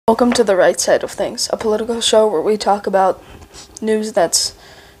Welcome to The Right Side of Things, a political show where we talk about news that's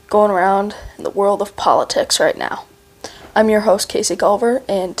going around in the world of politics right now. I'm your host, Casey Culver,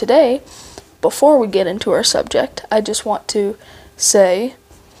 and today, before we get into our subject, I just want to say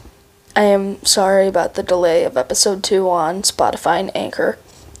I am sorry about the delay of episode 2 on Spotify and Anchor.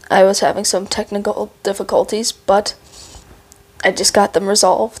 I was having some technical difficulties, but I just got them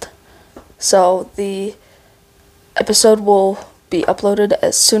resolved. So the episode will be uploaded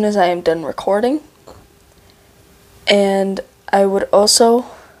as soon as I am done recording. And I would also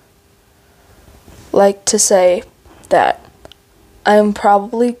like to say that I am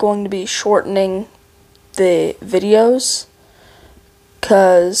probably going to be shortening the videos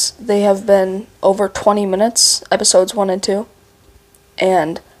because they have been over 20 minutes, episodes 1 and 2.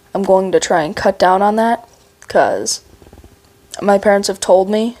 And I'm going to try and cut down on that because my parents have told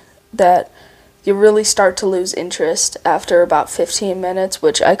me that you really start to lose interest after about 15 minutes,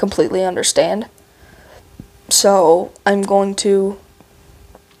 which I completely understand. So I'm going to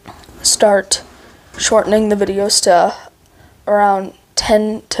start shortening the videos to around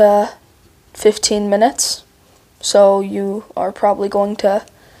 10 to 15 minutes. So you are probably going to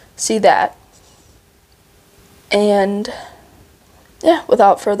see that. And yeah,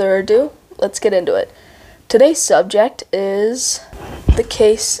 without further ado, let's get into it. Today's subject is the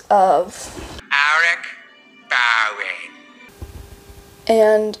case of Alec Baldwin.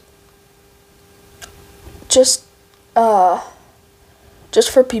 And just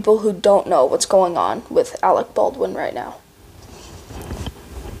for people who don't know what's going on with Alec Baldwin right now,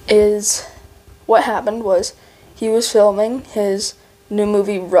 is what happened was he was filming his new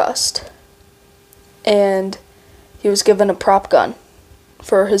movie Rust, and he was given a prop gun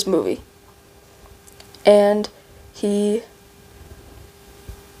for his movie, and he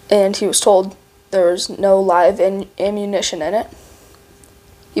was told there was no live ammunition in it.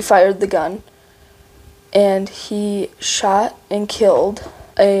 He fired the gun, and he shot and killed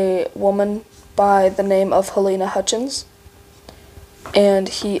a woman by the name of Helena Hutchins, and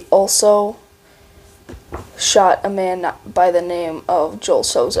he also shot a man by the name of Joel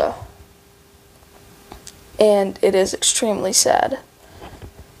Souza. And it is extremely sad.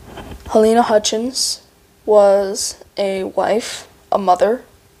 Helena Hutchins was a wife, a mother,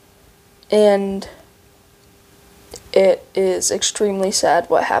 and it is extremely sad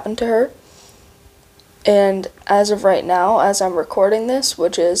what happened to her. And as of right now, as I'm recording this,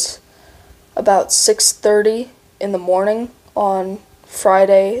 which is about 6:30 in the morning on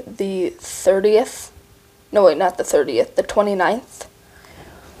Friday the 30th, no wait, not the 30th, the 29th,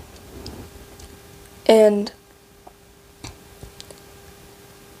 and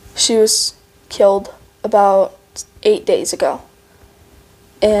she was killed about 8 days ago.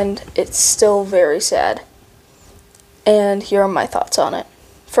 And it's still very sad. And here are my thoughts on it.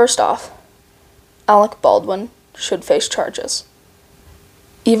 First off, Alec Baldwin should face charges.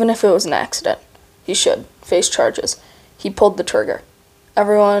 Even if it was an accident, he should face charges. He pulled the trigger.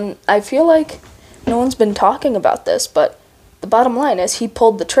 Everyone, I feel like no one's been talking about this, but the bottom line is he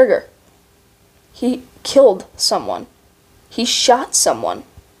pulled the trigger. He killed someone. He shot someone.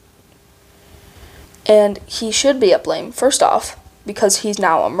 And he should be at blame, first off, because he's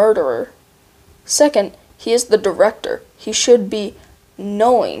now a murderer. Second, he is the director. He should be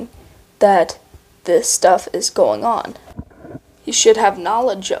knowing that this stuff is going on. He should have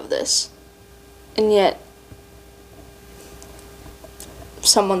knowledge of this. And yet,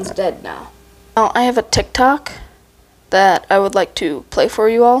 someone's dead now. Now, I have a TikTok that I would like to play for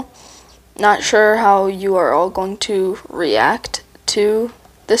you all. Not sure how you are all going to react to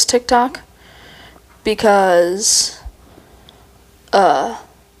this TikTok, because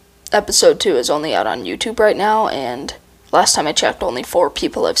episode 2 is only out on YouTube right now, and last time I checked, only 4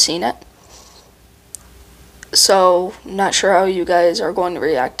 people have seen it. So, not sure how you guys are going to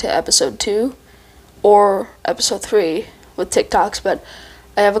react to episode 2 or episode 3 with TikToks, but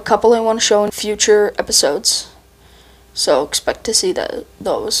I have a couple I want to show in future episodes, so expect to see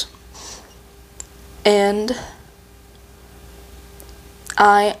those. And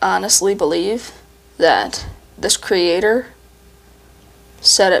I honestly believe that this creator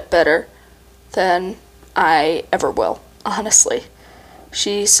said it better than I ever will, honestly.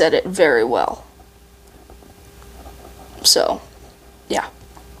 She said it very well. So, yeah.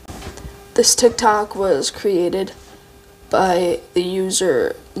 This TikTok was created by the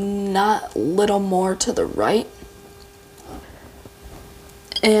user Not Little More to the Right.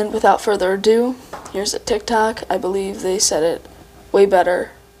 And without further ado, here's a TikTok. I believe they said it way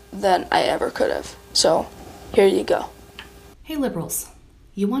better than I ever could have. So, here you go. Hey liberals,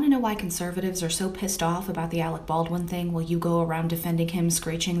 You want to know why conservatives are so pissed off about the Alec Baldwin thing while you go around defending him,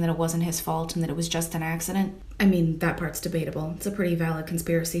 screeching that it wasn't his fault and that it was just an accident? I mean, that part's debatable. It's a pretty valid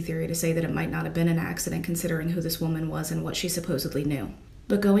conspiracy theory to say that it might not have been an accident considering who this woman was and what she supposedly knew.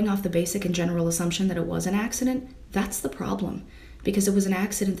 But going off the basic and general assumption that it was an accident, that's the problem. Because it was an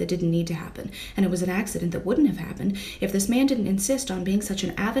accident that didn't need to happen, and it was an accident that wouldn't have happened if this man didn't insist on being such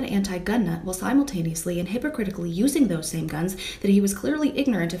an avid anti-gun nut while simultaneously and hypocritically using those same guns that he was clearly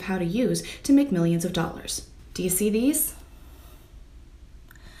ignorant of how to use to make millions of dollars. Do you see these?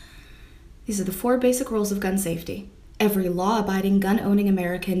 These are the 4 basic rules of gun safety. Every law-abiding, gun-owning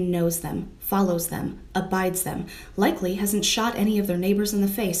American knows them, follows them, abides them, likely hasn't shot any of their neighbors in the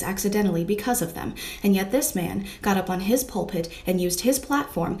face accidentally because of them, and yet this man got up on his pulpit and used his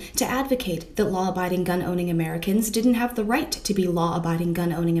platform to advocate that law-abiding, gun-owning Americans didn't have the right to be law-abiding,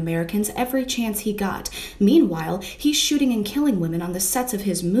 gun-owning Americans every chance he got. Meanwhile, he's shooting and killing women on the sets of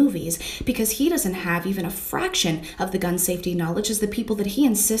his movies because he doesn't have even a fraction of the gun safety knowledge as the people that he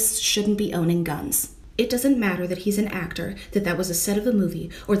insists shouldn't be owning guns. It doesn't matter that he's an actor, that was a set of a movie,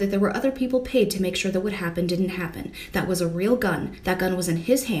 or that there were other people paid to make sure that what happened didn't happen. That was a real gun, that gun was in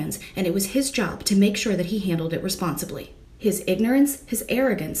his hands, and it was his job to make sure that he handled it responsibly. His ignorance, his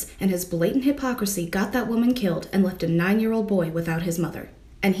arrogance, and his blatant hypocrisy got that woman killed and left a 9-year-old boy without his mother.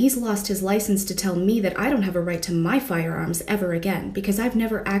 And he's lost his license to tell me that I don't have a right to my firearms ever again because I've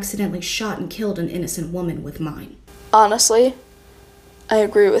never accidentally shot and killed an innocent woman with mine. Honestly, I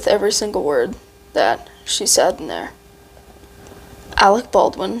agree with every single word that she said in there. Alec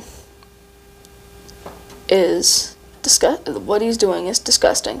Baldwin is what he's doing is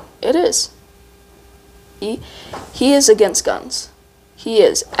disgusting. It is. He is against guns. He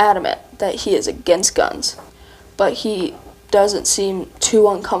is adamant that he is against guns, but he doesn't seem too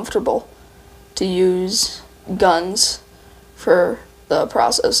uncomfortable to use guns for the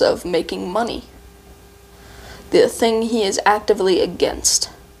process of making money. The thing he is actively against.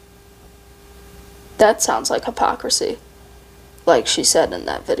 That sounds like hypocrisy, like she said in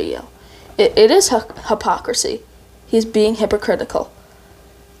that video. It is hypocrisy. He's being hypocritical.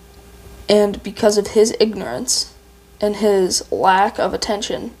 And because of his ignorance and his lack of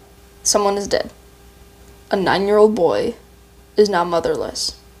attention, someone is dead. A 9-year-old boy is now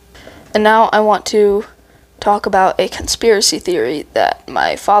motherless. And now I want to talk about a conspiracy theory that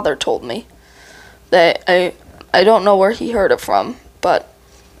my father told me that I don't know where he heard it from, but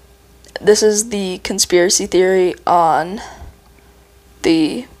this is the conspiracy theory on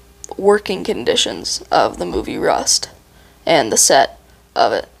the working conditions of the movie Rust and the set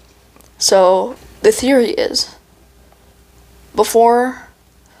of it. So the theory is, before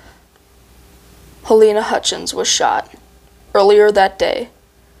Helena Hutchins was shot, earlier that day,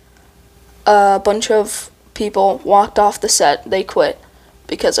 a bunch of people walked off the set. They quit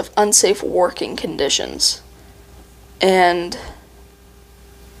because of unsafe working conditions. And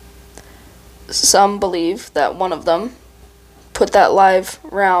some believe that one of them put that live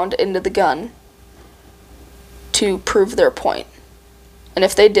round into the gun to prove their point. And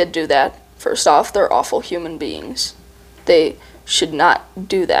if they did do that, first off, they're awful human beings. They should not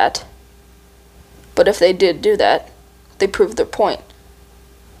do that. But if they did do that, they proved their point.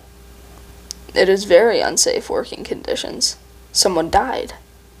 It is very unsafe working conditions. Someone died.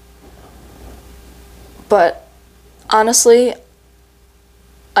 But honestly,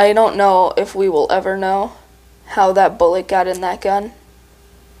 I don't know if we will ever know how that bullet got in that gun.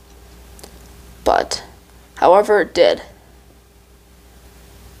 But however it did,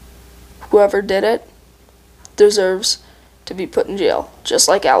 whoever did it deserves to be put in jail, just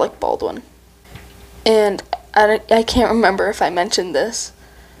like Alec Baldwin. And I can't remember if I mentioned this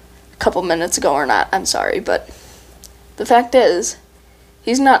a couple minutes ago or not, I'm sorry, but the fact is,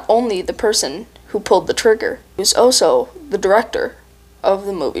 he's not only the person who pulled the trigger, he's also the director of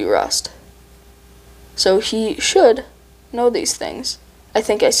the movie Rust. So he should know these things. I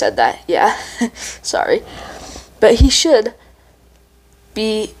think I said that, yeah, sorry. But he should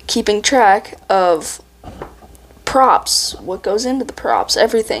be keeping track of props, what goes into the props,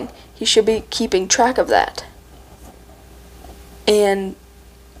 everything. He should be keeping track of that. And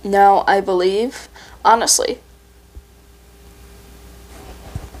now I believe, honestly,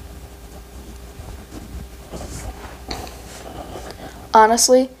 I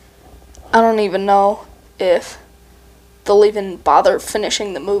don't even know if they'll even bother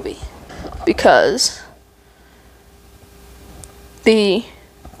finishing the movie, because the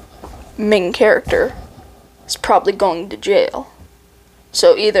main character is probably going to jail.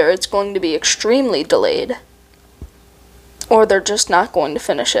 So either it's going to be extremely delayed, or they're just not going to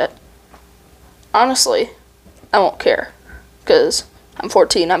finish it. Honestly, I won't care, because I'm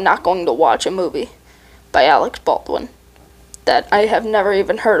 14. I'm not going to watch a movie by Alec Baldwin that I have never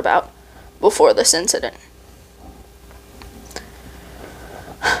even heard about before this incident.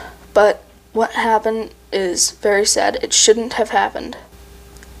 But what happened is very sad. It shouldn't have happened.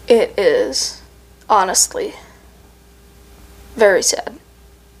 It is, honestly, very sad.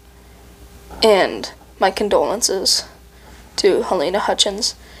 And my condolences to Helena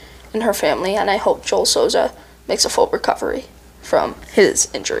Hutchins and her family, and I hope Joel Souza makes a full recovery from his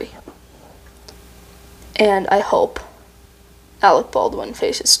injury. And I hope Alec Baldwin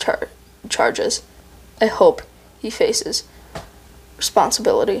faces charges. I hope he faces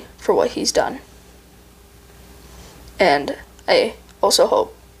responsibility for what he's done. And I also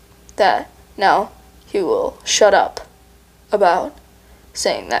hope that now he will shut up about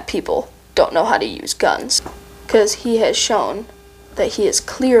saying that people don't know how to use guns, because he has shown that he is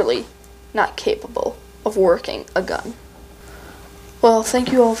clearly not capable of working a gun. Well,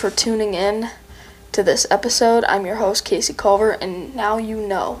 thank you all for tuning in to this episode. I'm your host, Casey Culver, and now you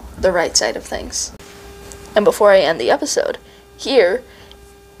know the right side of things. And before I end the episode, here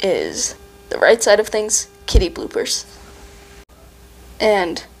is the right side of things kitty bloopers.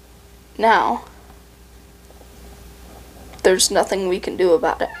 And now, there's nothing we can do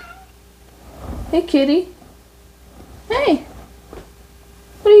about it. Hey, kitty. Hey.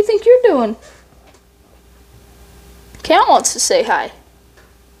 What do you think you're doing? Cat wants to say hi.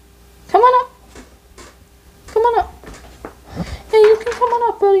 Come on up. Come on up. Hey, you can come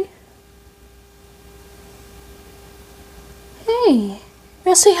on up, buddy. Hey. You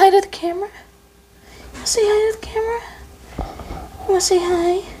want to say hi to the camera? You want to say hi to the camera? You want to say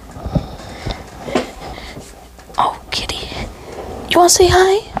hi? Oh, kitty. You want to say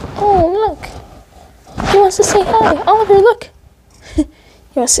hi? Oh, look. He wants to say hi. Oliver, look. He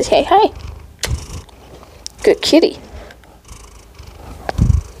wants to say hi. Good kitty.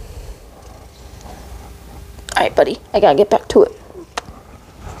 Alright, buddy. I gotta get back to it.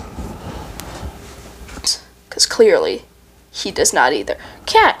 Because clearly, he does not either.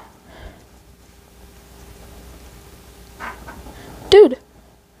 Cat! Dude.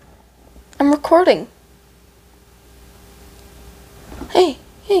 I'm recording. Hey,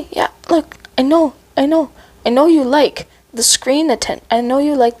 yeah, look. I know you like the screen I know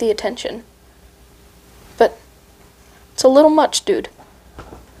you like the attention. But it's a little much, dude.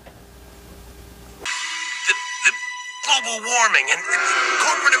 The global warming and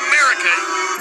corporate America